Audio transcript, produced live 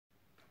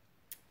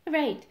All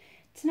right,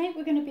 tonight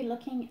we're going to be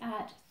looking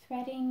at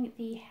threading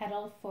the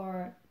heddle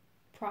for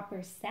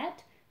proper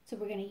set. So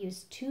we're going to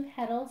use 2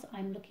 heddles.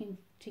 I'm looking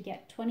to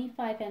get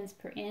 25 ends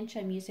per inch.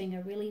 I'm using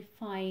a really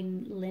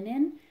fine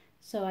linen,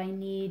 so I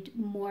need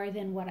more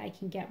than what I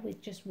can get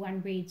with just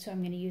one reed. So I'm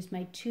going to use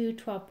my 2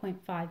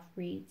 12.5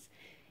 reeds.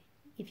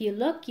 If you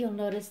look, you'll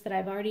notice that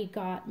I've already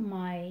got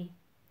my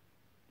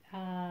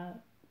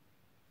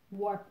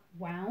warp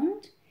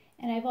wound.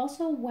 And I've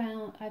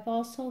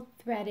also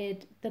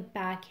threaded the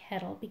back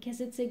heddle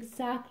because it's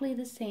exactly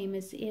the same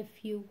as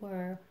if you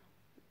were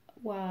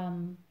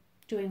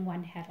doing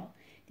one heddle.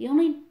 The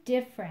only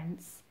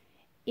difference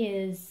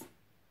is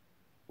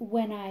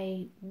when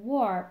I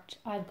warped,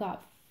 I've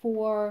got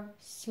 4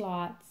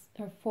 slots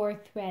or 4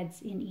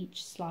 threads in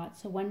each slot.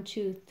 So 1,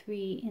 2,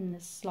 3 in the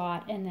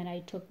slot, and then I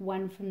took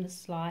 1 from the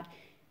slot,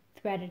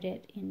 threaded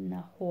it in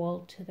the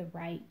hole to the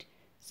right.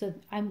 So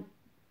I'm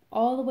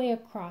all the way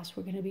across,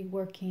 we're going to be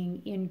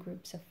working in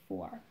groups of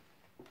 4.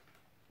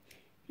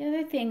 The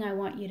other thing I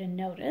want you to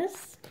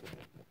notice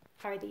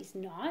are these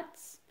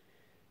knots.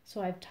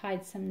 So I've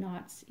tied some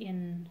knots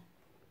in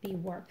the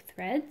warp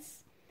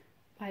threads.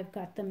 I've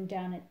got them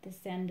down at this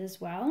end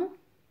as well.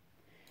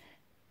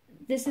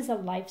 This is a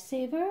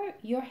lifesaver.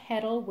 Your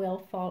heddle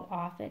will fall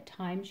off at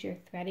times. Your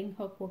threading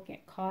hook will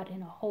get caught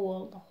in a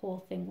hole. The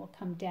whole thing will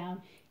come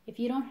down. If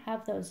you don't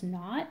have those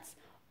knots,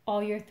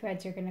 all your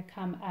threads are going to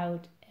come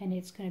out, and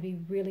it's going to be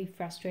really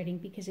frustrating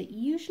because it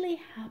usually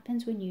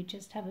happens when you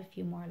just have a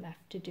few more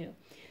left to do.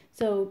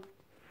 So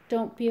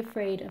don't be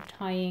afraid of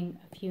tying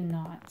a few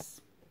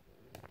knots.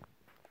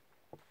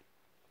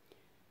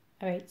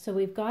 All right, so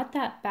we've got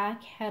that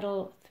back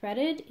heddle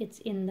threaded. It's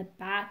in the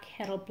back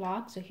heddle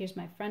block. So here's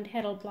my front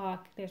heddle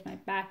block. There's my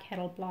back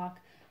heddle block.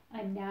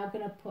 I'm now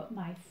going to put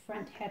my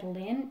front heddle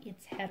in.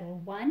 It's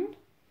heddle 1. I'm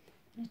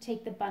going to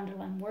take the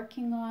bundle I'm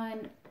working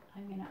on.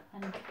 I'm going to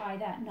untie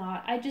that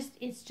knot.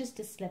 It's just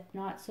a slip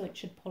knot, so it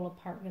should pull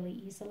apart really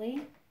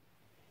easily.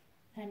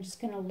 And I'm just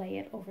going to lay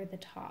it over the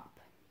top.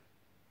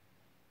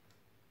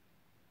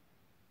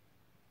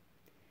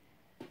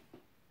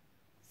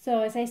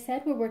 So as I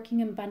said, we're working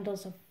in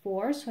bundles of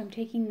 4. So I'm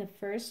taking the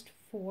first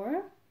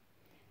 4.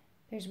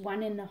 There's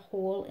 1 in the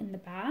hole in the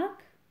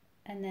back,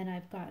 and then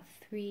I've got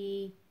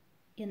 3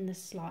 in the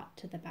slot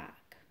to the back.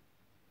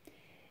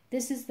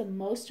 This is the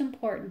most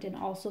important and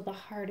also the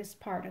hardest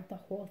part of the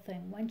whole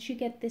thing. Once you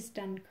get this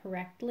done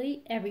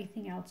correctly,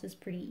 everything else is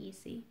pretty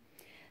easy.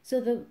 So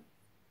the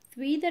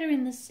 3 that are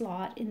in the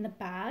slot in the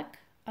back,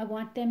 I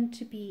want them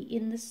to be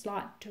in the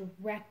slot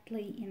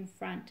directly in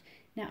front.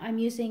 Now I'm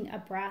using a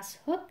brass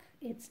hook.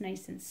 It's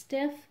nice and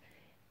stiff.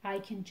 I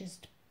can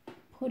just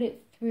put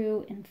it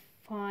through and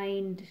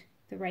find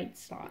the right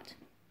slot.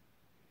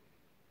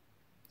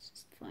 Let's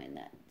just find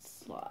that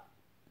slot.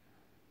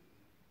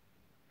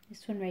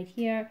 This one right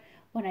here.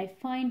 When I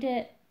find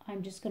it,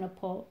 I'm just going to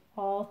pull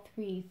all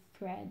 3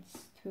 threads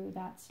through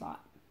that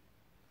slot.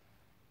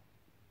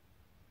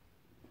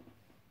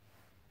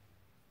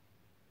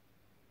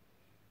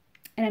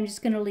 And I'm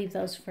just going to leave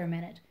those for a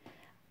minute.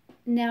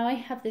 Now I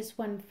have this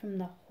one from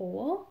the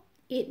hole.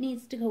 It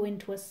needs to go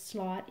into a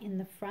slot in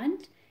the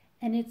front,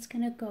 and it's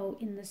going to go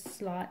in the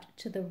slot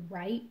to the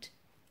right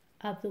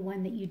of the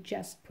one that you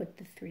just put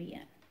the 3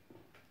 in.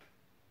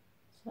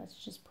 So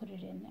let's just put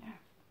it in there.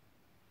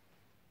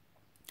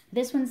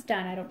 This one's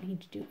done. I don't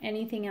need to do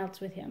anything else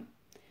with him.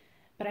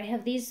 But I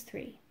have these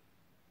 3.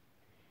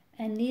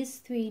 And these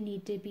 3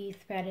 need to be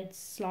threaded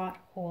slot,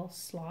 hole,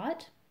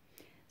 slot.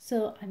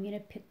 So I'm going to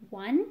pick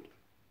 1.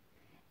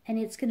 And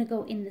it's going to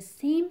go in the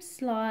same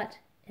slot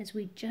as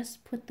we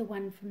just put the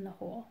one from the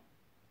hole.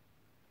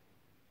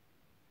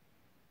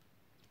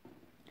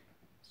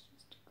 Let's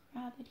just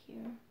grab it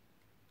here.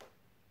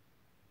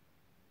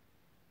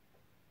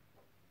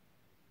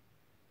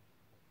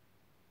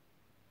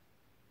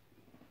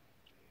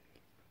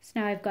 So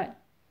now I've got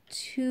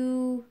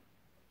 2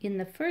 in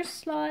the first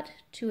slot,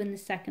 2 in the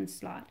second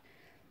slot.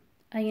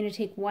 I'm going to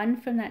take 1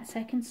 from that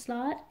second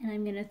slot and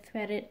I'm going to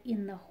thread it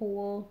in the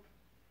hole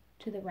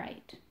to the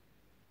right.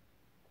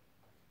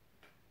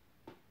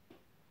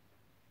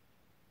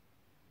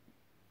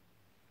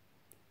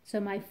 So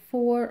my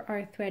 4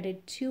 are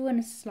threaded 2 in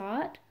a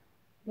slot,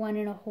 1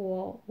 in a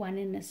hole, 1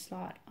 in a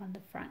slot on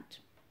the front.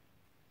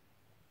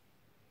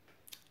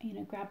 I'm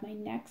going to grab my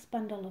next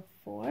bundle of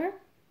 4.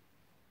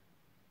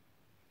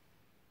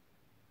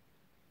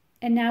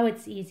 And now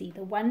it's easy.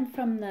 The one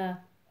from the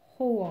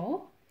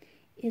hole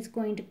is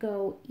going to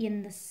go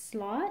in the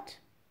slot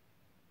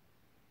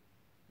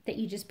that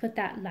you just put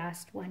that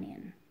last one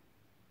in.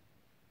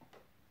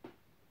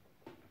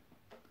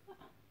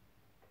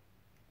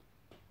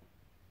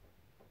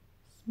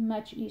 It's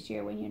much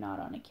easier when you're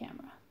not on a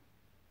camera.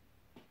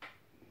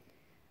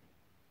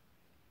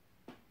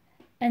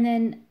 And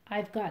then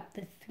I've got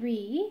the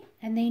 3,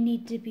 and they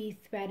need to be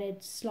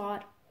threaded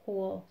slot,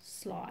 hole,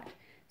 slot.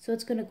 So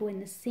it's going to go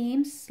in the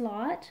same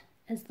slot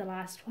as the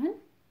last one.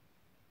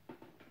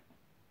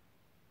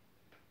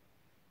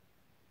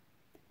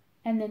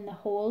 And then the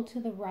hole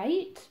to the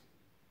right.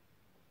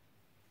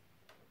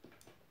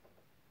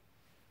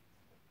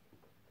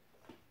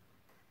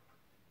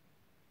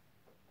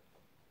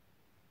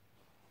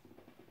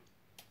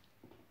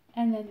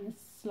 and then the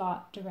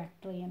slot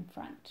directly in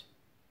front.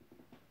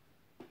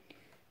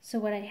 So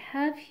what I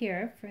have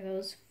here for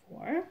those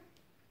 4,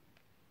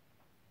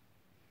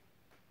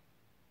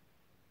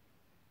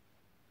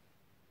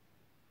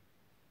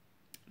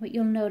 what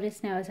you'll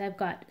notice now is I've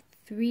got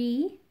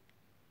 3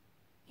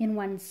 in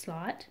one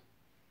slot,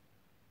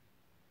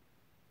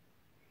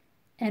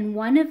 and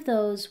one of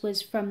those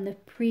was from the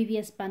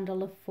previous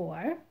bundle of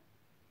 4,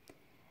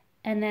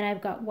 and then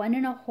I've got 1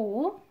 in a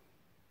hole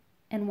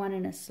and 1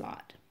 in a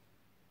slot,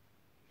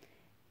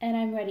 and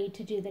I'm ready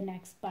to do the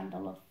next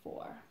bundle of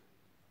 4.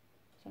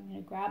 So I'm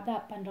going to grab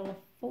that bundle of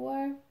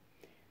 4.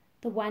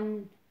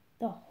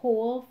 The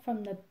hole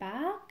from the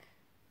back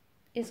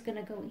is going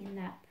to go in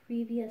that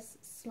previous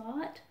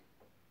slot.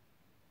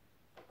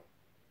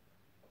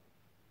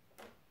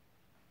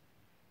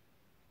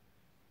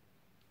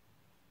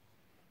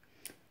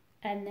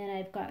 And then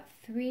I've got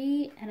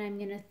 3, and I'm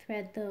going to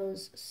thread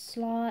those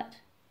slot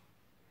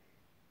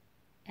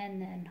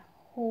and then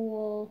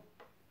hole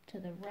to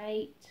the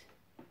right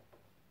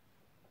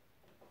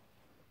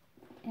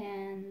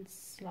and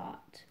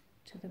slot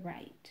to the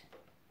right.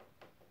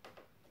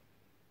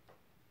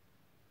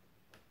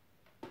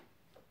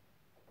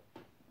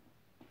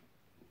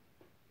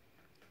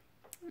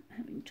 I'm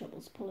having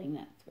troubles pulling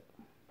that through.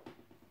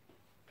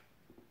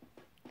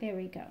 There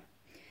we go.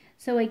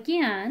 So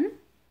again,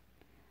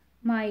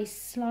 my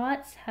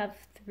slots have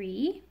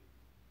 3.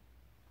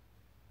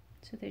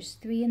 So there's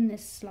 3 in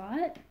this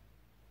slot.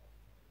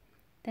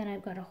 Then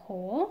I've got a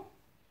hole.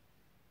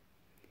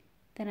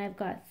 Then I've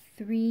got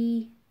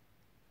 3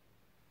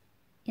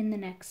 in the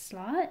next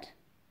slot.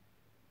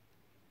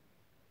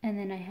 And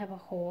then I have a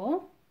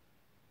hole.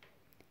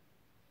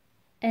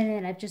 And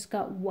then I've just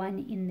got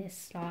 1 in this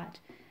slot.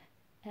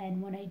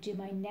 And when I do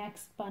my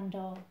next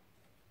bundle,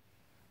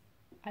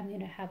 I'm going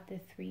to have the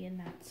 3 in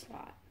that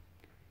slot.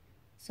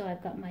 So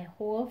I've got my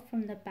hole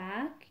from the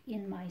back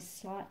in my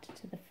slot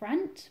to the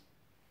front.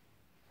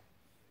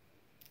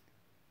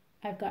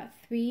 I've got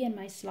 3 in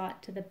my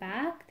slot to the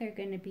back. They're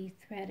going to be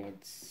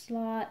threaded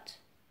slot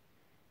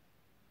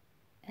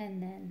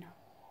and then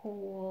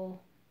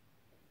hole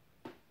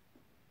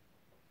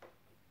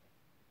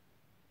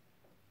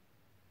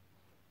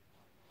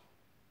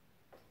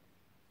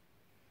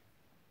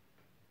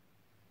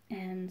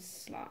and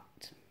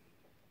slot.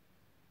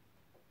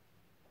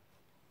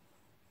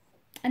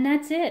 And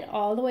that's it,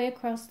 all the way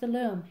across the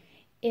loom.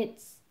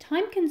 It's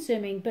time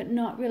consuming, but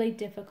not really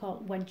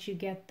difficult once you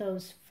get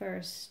those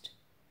first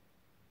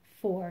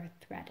 4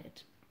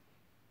 threaded.